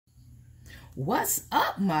What's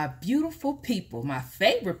up, my beautiful people, my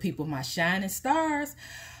favorite people, my shining stars?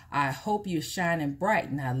 I hope you're shining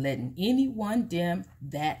bright, not letting anyone dim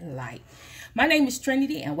that light. My name is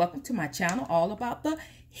Trinity, and welcome to my channel all about the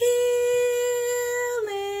healing.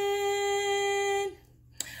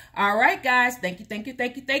 All right, guys, thank you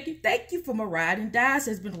for my ride and dies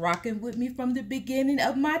has been rocking with me from the beginning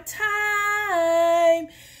of my time.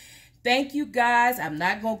 Thank you, guys. I'm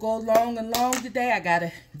not going to go long and long today. I got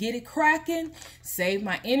to get it cracking, save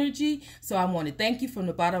my energy. So I want to thank you from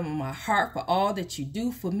the bottom of my heart for all that you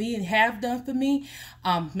do for me and have done for me.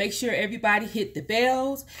 Make sure everybody hit the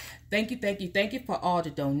bells. Thank you for all the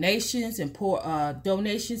donations and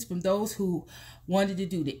donations from those who wanted to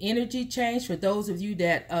do the energy change. For those of you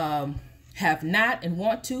that have not and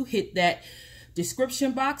want to, hit that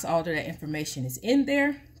description box. All of that information is in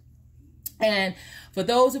there. And for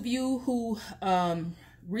those of you who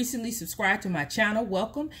recently subscribed to my channel,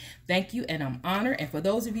 welcome. Thank you, and I'm honored. And for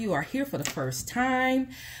those of you who are here for the first time,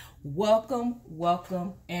 welcome,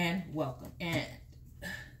 welcome, and welcome. And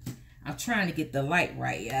I'm trying to get the light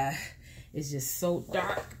right. It's just so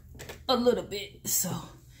dark a little bit. So,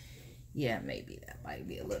 yeah, maybe that might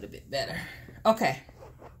be a little bit better. Okay.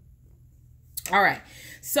 All right.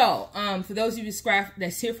 So, for those of you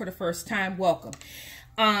that's here for the first time, welcome.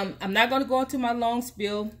 I'm not going to go into my long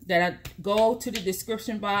spiel. That I go to the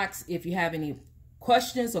description box. If you have any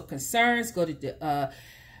questions or concerns, go to the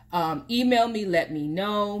email me, let me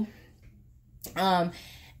know.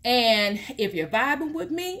 And if you're vibing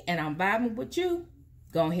with me and I'm vibing with you,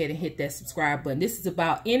 go ahead and hit that subscribe button. This is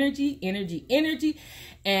about energy. And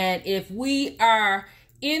if we are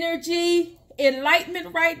energy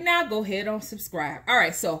enlightenment right now, go ahead and subscribe. All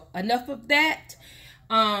right, so enough of that.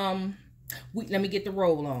 Let me get the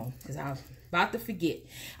roll on because I'm about to forget.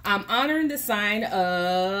 I'm honoring the sign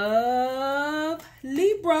of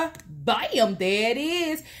Libra. Bam, there it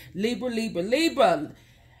is. Libra.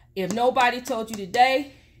 If nobody told you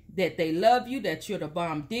today that they love you, that you're the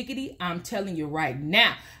bomb diggity, I'm telling you right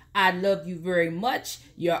now, I love you very much.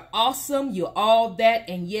 You're awesome. You're all that.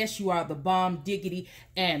 And yes, you are the bomb diggity.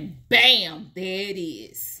 And bam, there it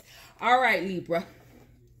is. All right, Libra.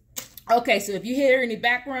 Okay, so if you hear any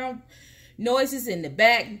background noises in the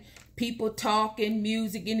back, people talking,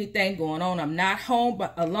 music, anything going on, I'm not home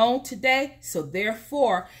but alone today, so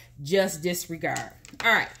therefore just disregard.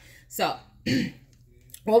 All right, so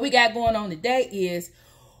what we got going on today is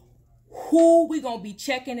who we're gonna be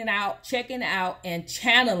checking out and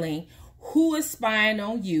channeling. Who is spying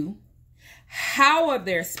on you? How are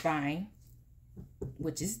they spying,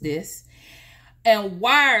 which is this, and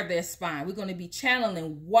why are they spying? We're going to be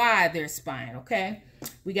channeling why they're spying, okay?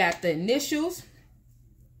 We got the initials.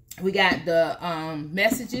 We got the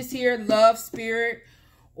messages here, love, spirit,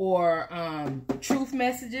 or truth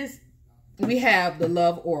messages. We have the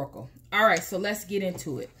love oracle. All right, so let's get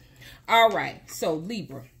into it. All right, so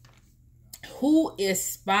Libra, who is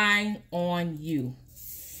spying on you?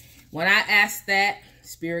 When I asked that,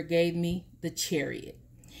 Spirit gave me the Chariot.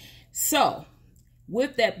 So,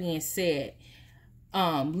 with that being said,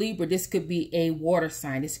 Libra, this could be a water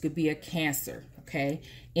sign. This could be a Cancer, okay,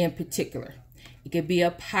 in particular. It could be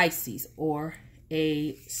a Pisces or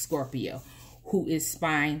a Scorpio who is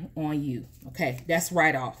spying on you, okay? That's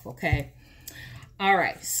right off, okay? All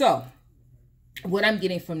right, so what I'm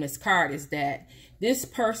getting from this card is that this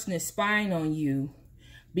person is spying on you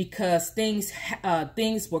because things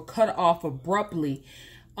were cut off abruptly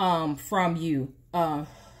from you. Hold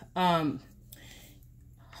on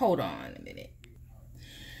a minute.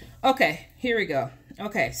 Okay, here we go.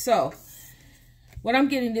 Okay, so what I'm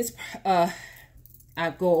getting this, I'll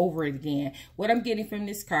go over it again. What I'm getting from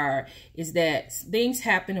this card is that things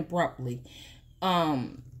happen abruptly.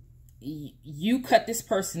 You cut this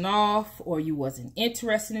person off, or you wasn't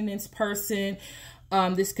interested in this person.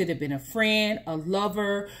 This could have been a friend, a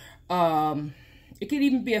lover. It could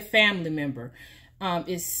even be a family member.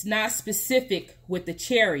 It's not specific with the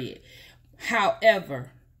Chariot.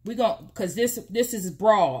 However, because this is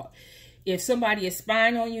broad. If somebody is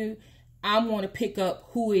spying on you, I'm going to pick up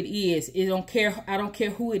who it is. I don't care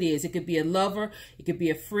who it is. It could be a lover. It could be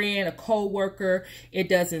a friend, a co-worker. It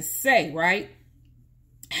doesn't say, right?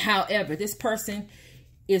 However, this person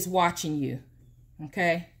is watching you,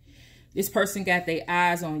 okay? This person got their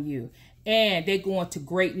eyes on you. And they're going to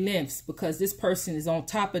great lengths because this person is on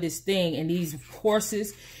top of this thing. And these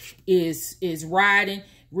horses is riding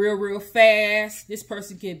real fast. This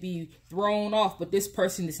person can be thrown off, but this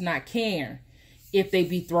person is not caring if they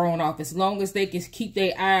be thrown off. As long as they can keep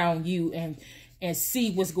their eye on you and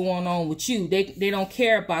see what's going on with you, they don't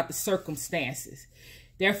care about the circumstances.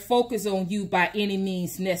 They're focused on you by any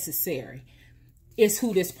means necessary. is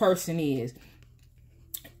who this person is.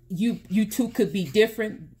 You two could be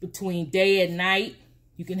different between day and night.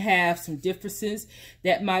 You can have some differences.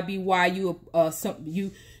 That might be why you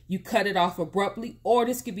cut it off abruptly, or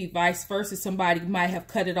this could be vice versa. Somebody might have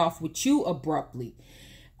cut it off with you abruptly,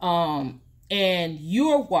 and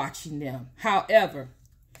you're watching them. However,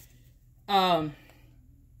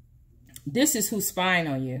 this is who's spying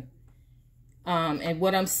on you. And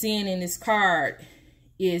what I'm seeing in this card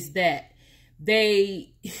is that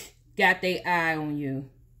they got their eye on you.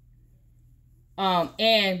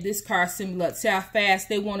 And this card similar to how fast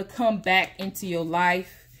they want to come back into your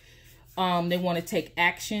life. They want to take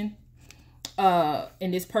action.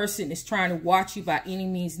 And this person is trying to watch you by any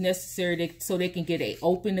means necessary so they can get a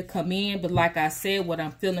open to come in. But like I said, what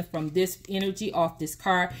I'm feeling from this energy off this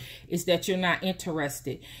card is that you're not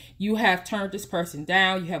interested. You have turned this person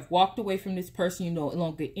down. You have walked away from this person. You're no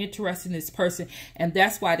longer interested in this person. And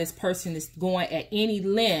that's why this person is going at any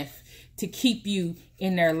length to keep you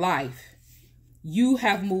in their life. You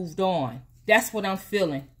have moved on. That's what I'm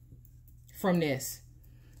feeling from this.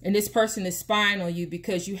 And this person is spying on you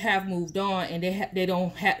because you have moved on, and they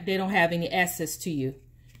don't have any access to you.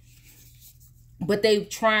 But they're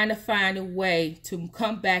trying to find a way to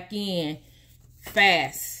come back in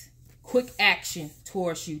fast, quick action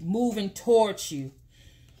towards you, moving towards you.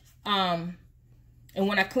 And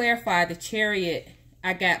when I clarify the Chariot,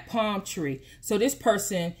 I got palm tree. So this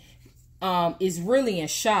person is really in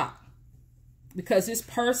shock, because this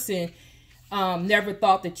person never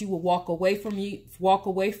thought that you would walk away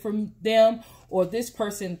from them, or this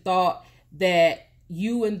person thought that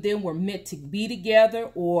you and them were meant to be together,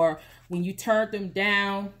 or when you turned them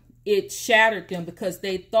down, it shattered them because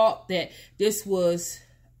they thought that this was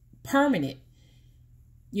permanent.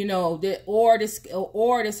 You know, they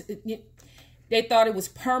thought it was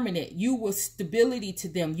permanent. You were stability to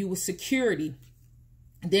them. You were security.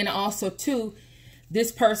 Then also too,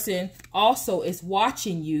 this person also is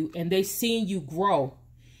watching you, and they seen you grow.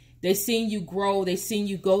 They seen you grow. They seen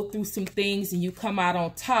you go through some things and you come out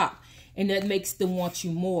on top, and that makes them want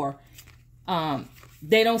you more.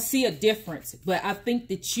 They don't see a difference, but I think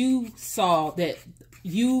that you saw that,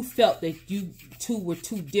 you felt that you two were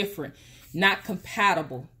too different, not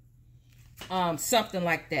compatible. Something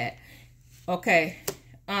like that. Okay.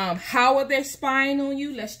 How are they spying on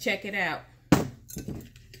you? Let's check it out.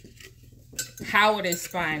 How are they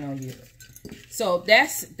spying on you? So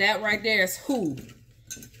that right there is who.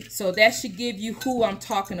 So that should give you who I'm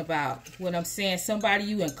talking about when I'm saying somebody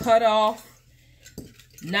you and cut off,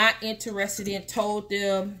 not interested in, told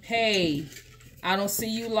them, hey, I don't see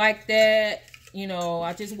you like that. You know,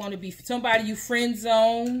 I just want to be somebody you friend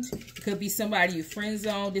zoned. Could be somebody you friend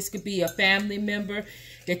zoned. This could be a family member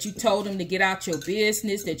that you told them to get out your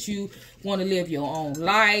business, that you want to live your own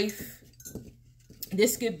life.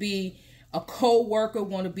 This could be a co-worker,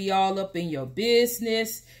 want to be all up in your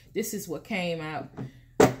business. This is what came out.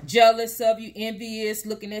 Jealous of you, envious,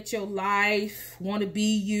 looking at your life, want to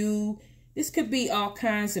be you. This could be all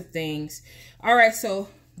kinds of things. All right, so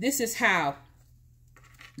this is how.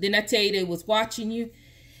 Didn't I tell you they was watching you?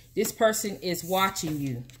 This person is watching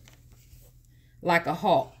you like a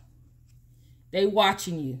hawk. They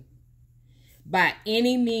watching you by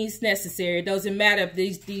any means necessary. It doesn't matter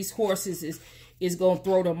if these horses is going to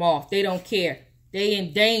throw them off. They don't care. They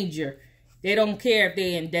in danger. They don't care if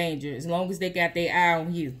they're in danger, as long as they got their eye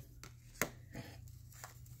on you.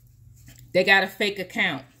 They got a fake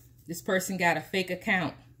account. This person got a fake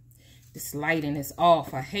account. This lighting is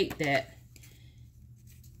off. I hate that.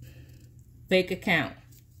 Fake account.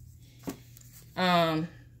 Oh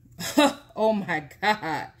my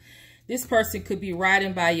God. This person could be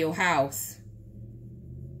riding by your house.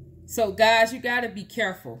 So guys, you got to be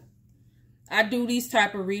careful. I do these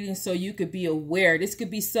type of readings so you could be aware. This could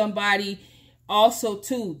be somebody also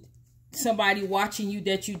too. Somebody watching you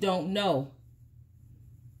that you don't know.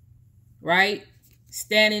 Right?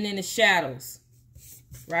 Standing in the shadows.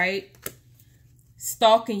 Right?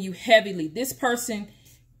 Stalking you heavily. This person,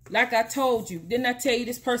 like I told you, didn't I tell you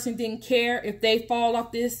this person didn't care if they fall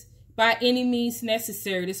off this by any means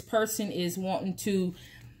necessary? This person is wanting to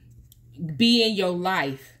be in your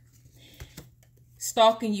life.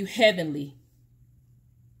 Stalking you heavily.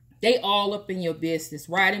 They all up in your business,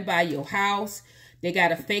 riding by your house. They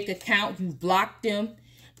got a fake account. You blocked them.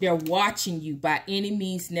 They're watching you by any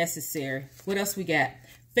means necessary. What else we got?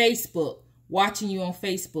 Facebook, watching you on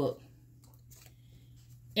Facebook.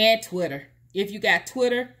 And Twitter. If you got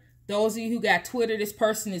Twitter, those of you who got Twitter, this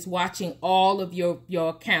person is watching all of your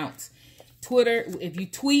accounts. Twitter, if you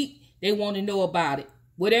tweet, they want to know about it.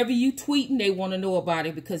 Whatever you tweeting, they want to know about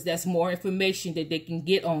it because that's more information that they can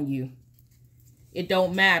get on you. It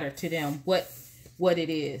don't matter to them what it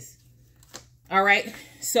is. All right.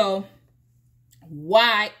 So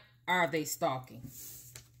why are they stalking?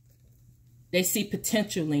 They see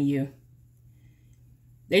potential in you.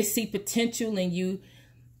 They see potential in you.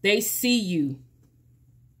 They see you.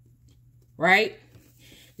 Right?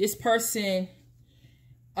 This person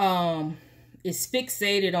is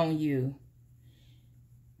fixated on you.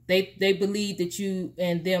 They believe that you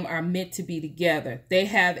and them are meant to be together. They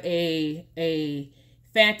have a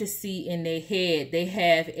fantasy in their head.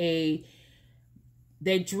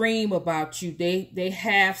 They dream about you. They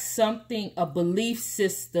have something, a belief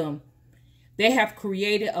system. They have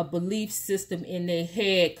created a belief system in their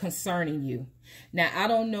head concerning you. Now, I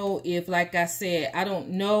don't know if, like I said, I don't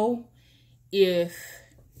know if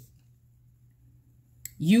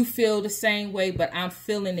you feel the same way, but I'm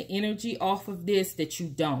feeling the energy off of this that you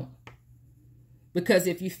don't. Because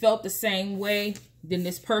if you felt the same way, then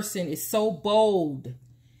this person is so bold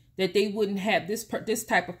that they wouldn't have this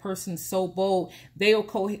type of person so bold. They'll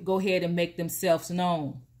go ahead and make themselves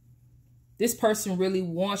known. This person really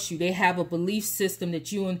wants you. They have a belief system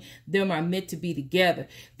that you and them are meant to be together,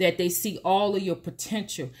 that they see all of your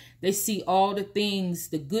potential. They see all the things,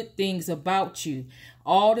 the good things about you,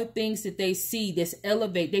 all the things that they see that's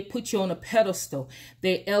elevate. They put you on a pedestal.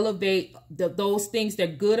 They elevate those things that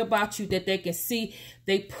are good about you that they can see.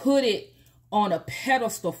 They put it on a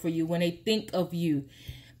pedestal for you when they think of you.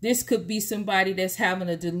 This could be somebody that's having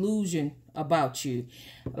a delusion about you.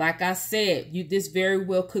 Like I said, this very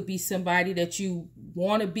well could be somebody that you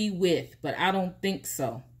want to be with, but I don't think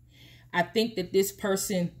so. I think that this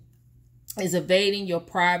person is evading your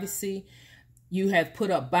privacy. You have put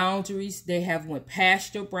up boundaries. They have went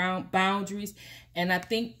past your boundaries. And I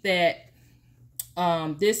think that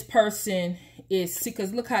this person is, see,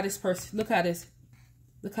 because look how this person, look how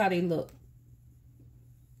they look.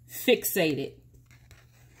 Fixated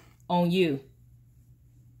on you.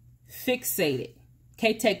 Fixated.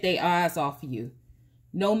 Can't take their eyes off of you.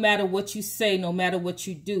 No matter what you say, no matter what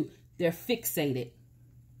you do, they're fixated.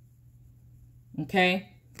 Okay?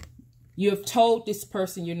 You have told this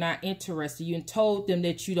person you're not interested. You have told them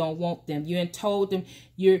that you don't want them. You have told them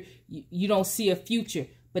you don't see a future,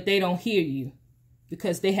 but they don't hear you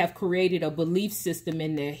because they have created a belief system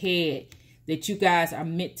in their head that you guys are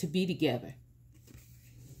meant to be together.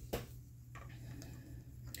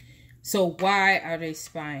 So why are they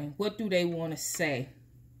spying? What do they want to say?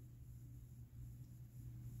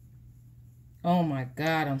 Oh my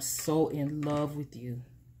God, I'm so in love with you.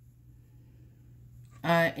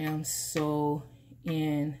 I am so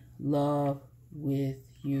in love with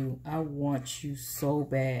you. I want you so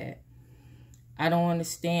bad. I don't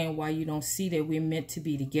understand why you don't see that we're meant to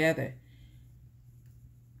be together.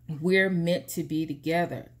 We're meant to be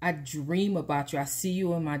together. I dream about you. I see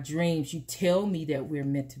you in my dreams. You tell me that we're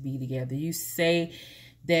meant to be together. You say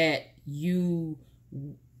that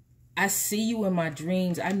I see you in my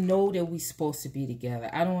dreams. I know that we're supposed to be together.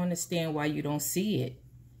 I don't understand why you don't see it.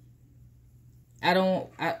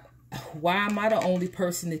 Why am I the only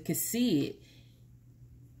person that can see it?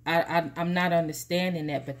 I'm not understanding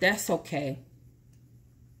that, but that's okay.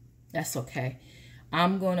 That's okay.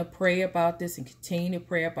 I'm going to pray about this and continue to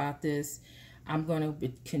pray about this. I'm going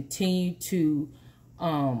to continue to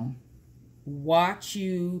watch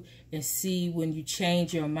you and see when you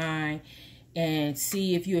change your mind and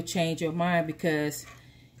see if you'll change your mind because,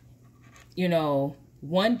 you know,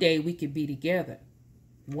 one day we could be together.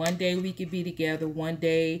 One day we could be together. One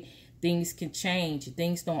day things can change.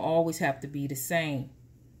 Things don't always have to be the same.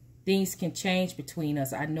 Things can change between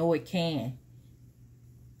us. I know it can.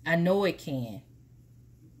 I know it can.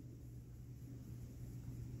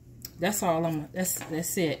 That's all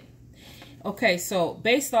that's it. Okay, so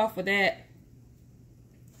based off of that,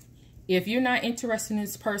 if you're not interested in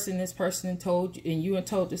this person told you, and you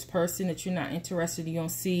told this person that you're not interested, you don't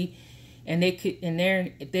see, and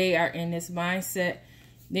they are in this mindset,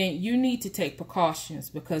 then you need to take precautions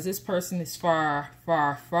because this person is far,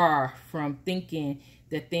 far, far from thinking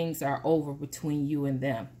that things are over between you and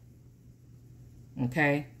them.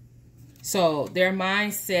 Okay? So their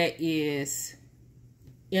mindset is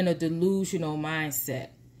in a delusional mindset.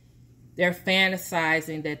 They're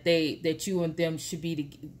fantasizing that you and them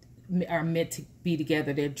are meant to be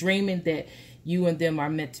together. They're dreaming that you and them are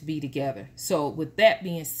meant to be together. So with that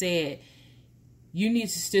being said, you need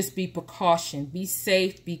to just be precaution, be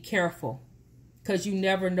safe, be careful, because you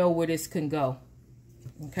never know where this can go.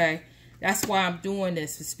 Okay? That's why I'm doing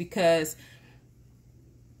this. It's because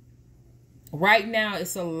right now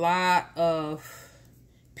it's a lot of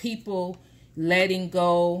people letting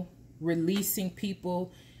go, releasing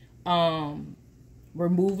people,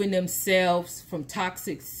 removing themselves from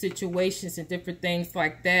toxic situations and different things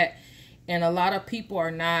like that. And a lot of people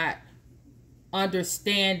are not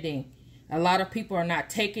understanding. A lot of people are not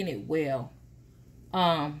taking it well.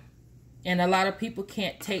 And a lot of people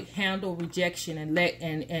can't handle rejection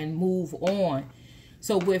and move on.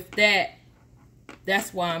 So with that,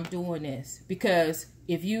 that's why I'm doing this. Because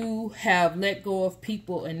if you have let go of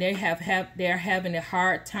people and they're having a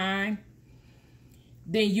hard time,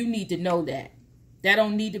 then you need to know that. That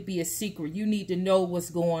don't need to be a secret. You need to know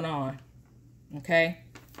what's going on. Okay?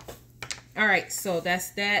 All right, so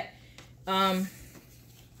that's that.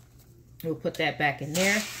 We'll put that back in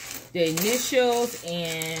there. The initials,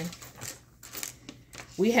 and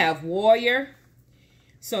we have warrior.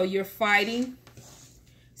 So you're fighting.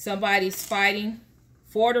 Somebody's fighting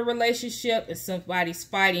for the relationship, and somebody's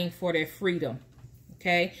fighting for their freedom.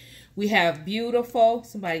 Okay? We have beautiful.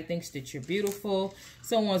 Somebody thinks that you're beautiful.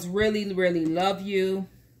 Someone's really, really love you.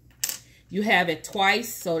 You have it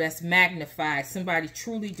twice, so that's magnified. Somebody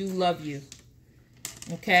truly do love you.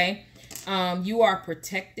 Okay? You are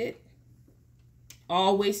protected.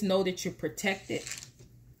 Always know that you're protected.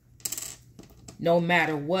 No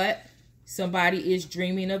matter what. Somebody is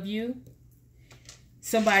dreaming of you.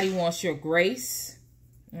 Somebody wants your grace.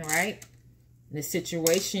 All right? The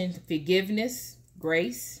situation, forgiveness,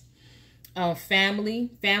 grace.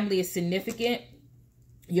 Family. Family is significant.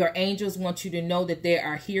 Your angels want you to know that they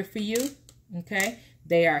are here for you. Okay?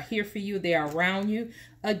 They are here for you. They are around you.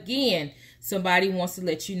 Again, somebody wants to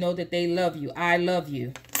let you know that they love you. I love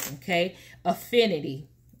you. Okay? Affinity.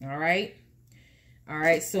 All right? All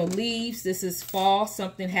right. So leaves. This is fall.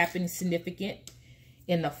 Something happening significant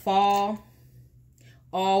in the fall.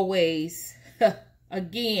 Always.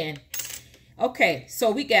 Again. Okay,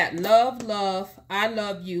 so we got love, love, I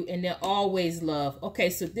love you, and then always love.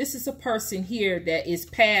 Okay, so this is a person here that is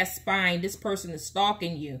past spying. This person is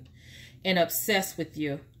stalking you and obsessed with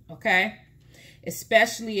you, okay?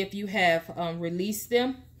 Especially if you have released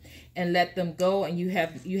them and let them go and you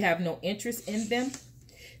have no interest in them.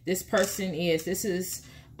 This person is,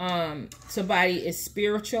 somebody is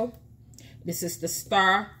spiritual. This is the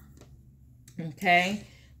star, okay?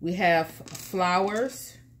 We have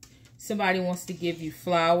flowers. Somebody wants to give you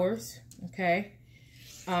flowers, okay?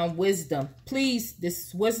 Wisdom. Please,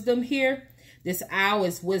 this wisdom here, this owl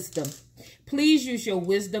is wisdom. Please use your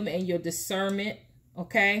wisdom and your discernment,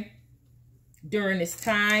 okay? During this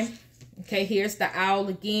time. Okay, here's the owl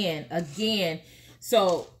again.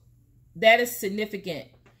 So that is significant.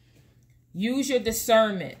 Use your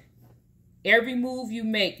discernment. Every move you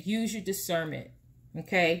make, use your discernment,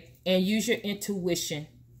 okay? And use your intuition.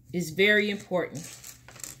 It's very important.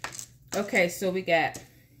 Okay, so we got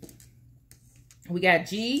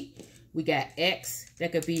G, we got X,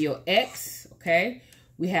 that could be your X, okay?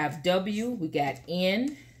 We have W, we got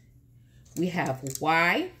N, we have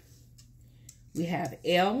Y, we have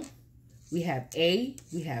L, we have A,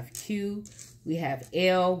 we have Q, we have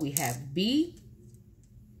L, we have B.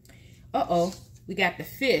 We got the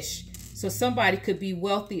fish. So somebody could be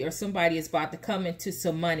wealthy or somebody is about to come into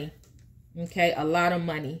some money, okay? A lot of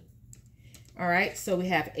money. All right, so we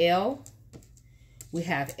have L, we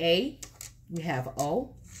have A, we have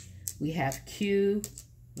O, we have Q,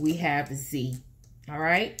 we have Z. All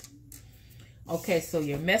right. Okay, so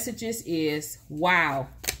your messages is, wow,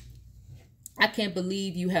 I can't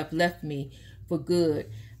believe you have left me for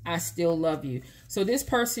good. I still love you. So this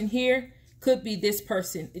person here could be this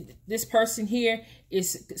person. This person here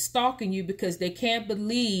is stalking you because they can't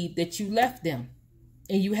believe that you left them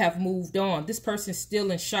and you have moved on. This person's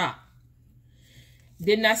still in shock.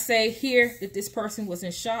 Didn't I say here that this person was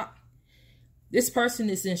in shock? This person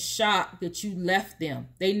is in shock that you left them.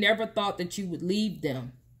 They never thought that you would leave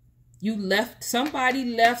them. You left, somebody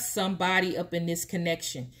left somebody up in this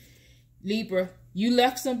connection. Libra, you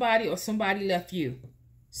left somebody or somebody left you.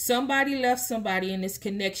 Somebody left somebody in this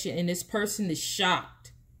connection and this person is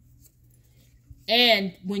shocked.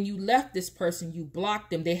 And when you left this person, you blocked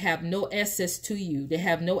them. They have no access to you. They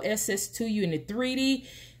have no access to you in the 3D.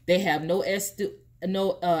 They have no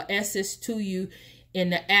access to you in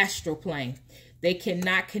the astral plane. They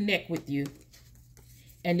cannot connect with you.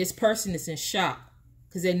 And this person is in shock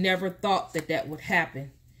because they never thought that that would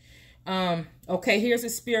happen. Okay, here's a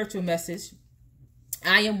spiritual message.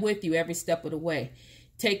 I am with you every step of the way.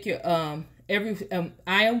 Take your I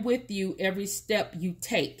am with you every step you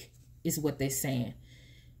take is what they're saying.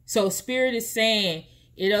 So spirit is saying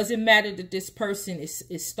it doesn't matter that this person is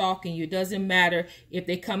stalking you. It doesn't matter if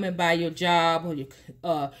they're coming by your job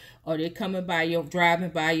or they're coming by your, driving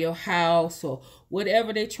by your house or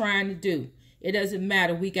whatever they're trying to do. It doesn't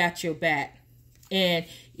matter. We got your back. And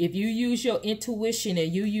If you use your intuition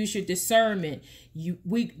and you use your discernment,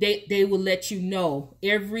 they will let you know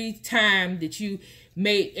every time that you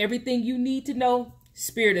made everything you need to know.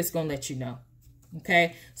 Spirit is going to let you know.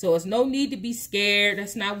 Okay, so it's no need to be scared.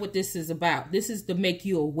 That's not what this is about. This is to make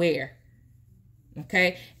you aware.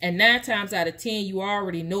 Okay, and 9 times out of 10, you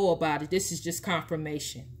already know about it. This is just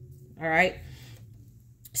confirmation. All right,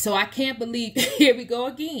 so I can't believe, here we go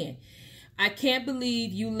again. I can't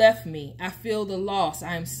believe you left me. I feel the loss.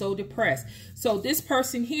 I am so depressed. So this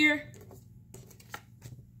person here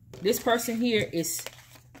is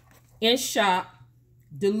in shock,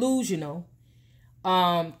 delusional,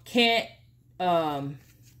 can't, I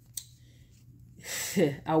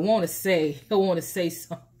want to say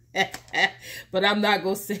something, but I'm not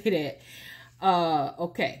going to say that.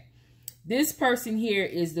 Okay. This person here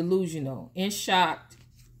is delusional, in shock,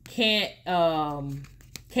 can't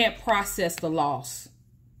process the loss.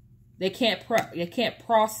 They can't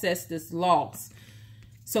process this loss.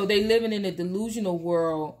 So they living in a delusional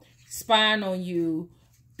world, spying on you,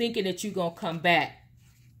 thinking that you're going to come back.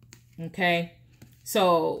 Okay?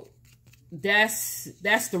 So that's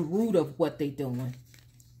the root of what they're doing.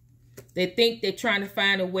 They think they're trying to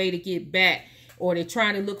find a way to get back, or they're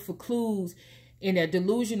trying to look for clues in their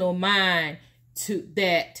delusional mind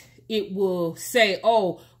that it will say,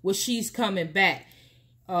 oh, well, she's coming back.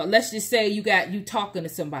 Let's just say you talking to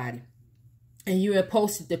somebody and you had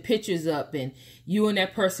posted the pictures up and you and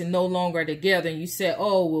that person no longer together, and you said,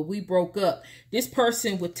 oh, well, we broke up. This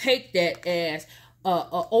person would take that as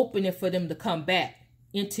a opening for them to come back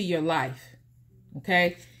into your life.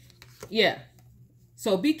 Okay? Yeah.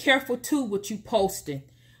 So be careful too what you posting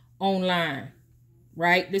online,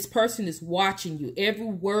 right? This person is watching you. Every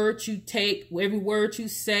word you take, every word you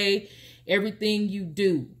say, everything you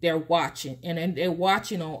do, they're watching. And they're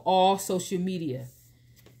watching on all social media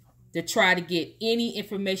to try to get any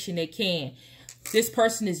information they can. This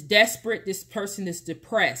person is desperate. This person is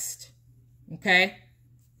depressed. Okay?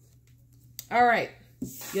 All right.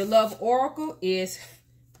 Your love oracle is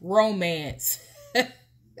romance.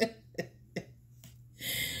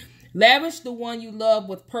 Lavish the one you love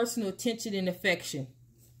with personal attention and affection.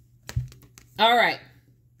 All right.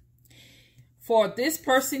 For this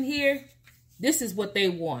person here, this is what they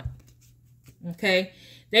want. Okay?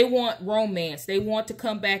 They want romance. They want to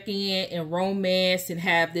come back in and romance and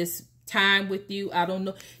have this time with you. I don't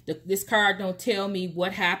know. This card don't tell me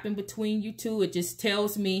what happened between you two. It just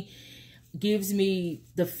tells me, gives me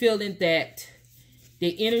the feeling that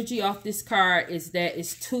the energy off this card is that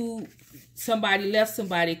it's too, somebody left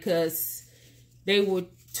somebody because they were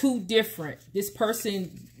too different. This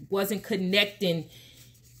person wasn't connecting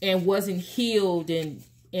and wasn't healed and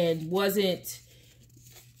wasn't,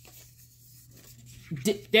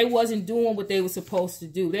 they wasn't doing what they were supposed to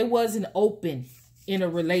do. They wasn't open in a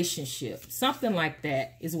relationship. Something like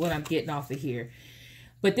that is what I'm getting off of here.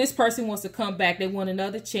 But this person wants to come back. They want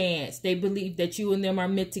another chance. They believe that you and them are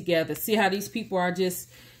meant together. See how these people are just,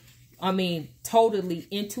 I mean, totally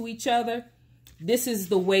into each other. This is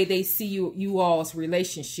the way they see you all's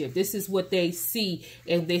relationship. This is what they see.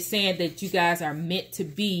 And they're saying that you guys are meant to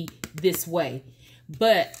be this way.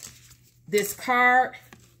 But this card,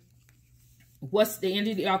 what's the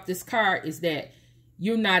energy off this card is that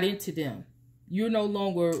you're not into them. You no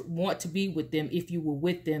longer want to be with them if you were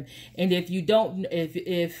with them. And if you don't,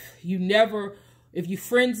 if you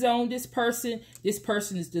friend zone this person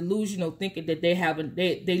is delusional, thinking that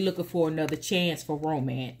they looking for another chance for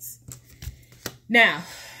romance. Now,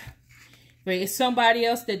 but it's somebody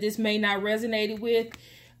else that this may not resonate with.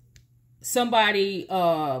 Somebody,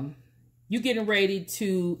 you getting ready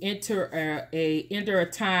to enter a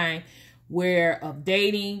time where of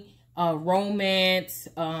dating, romance,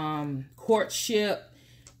 courtship.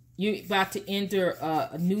 You're about to enter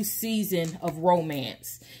a new season of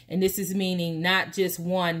romance. And this is meaning not just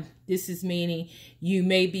one. This is meaning you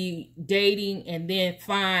may be dating and then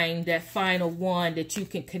find that final one that you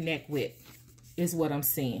can connect with, is what I'm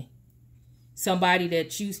saying. Somebody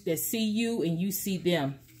that see you and you see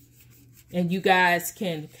them. And you guys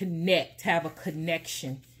can connect, have a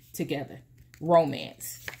connection together.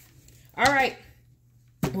 Romance. All right.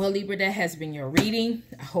 Well, Libra, that has been your reading.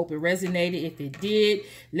 I hope it resonated. If it did,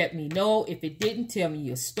 let me know. If it didn't, tell me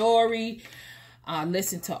your story.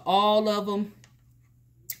 Listen to all of them.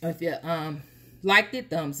 If you liked it,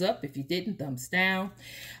 thumbs up. If you didn't, thumbs down.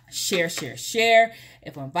 Share, share, share.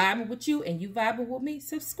 If I'm vibing with you and you vibing with me,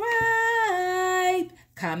 subscribe.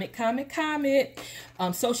 Comment, comment, comment.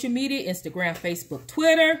 Social media, Instagram, Facebook,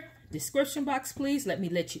 Twitter. Description box, please. Let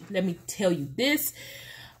me tell you this.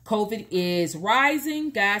 COVID is rising.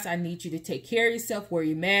 Guys, I need you to take care of yourself. Wear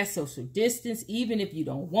your mask, social distance. Even if you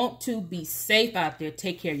don't want to, be safe out there.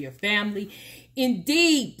 Take care of your family.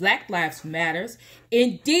 Indeed, Black Lives Matters.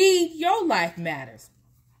 Indeed, your life matters.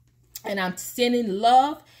 And I'm sending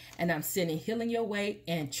love and I'm sending healing your way.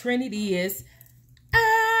 And Trinity is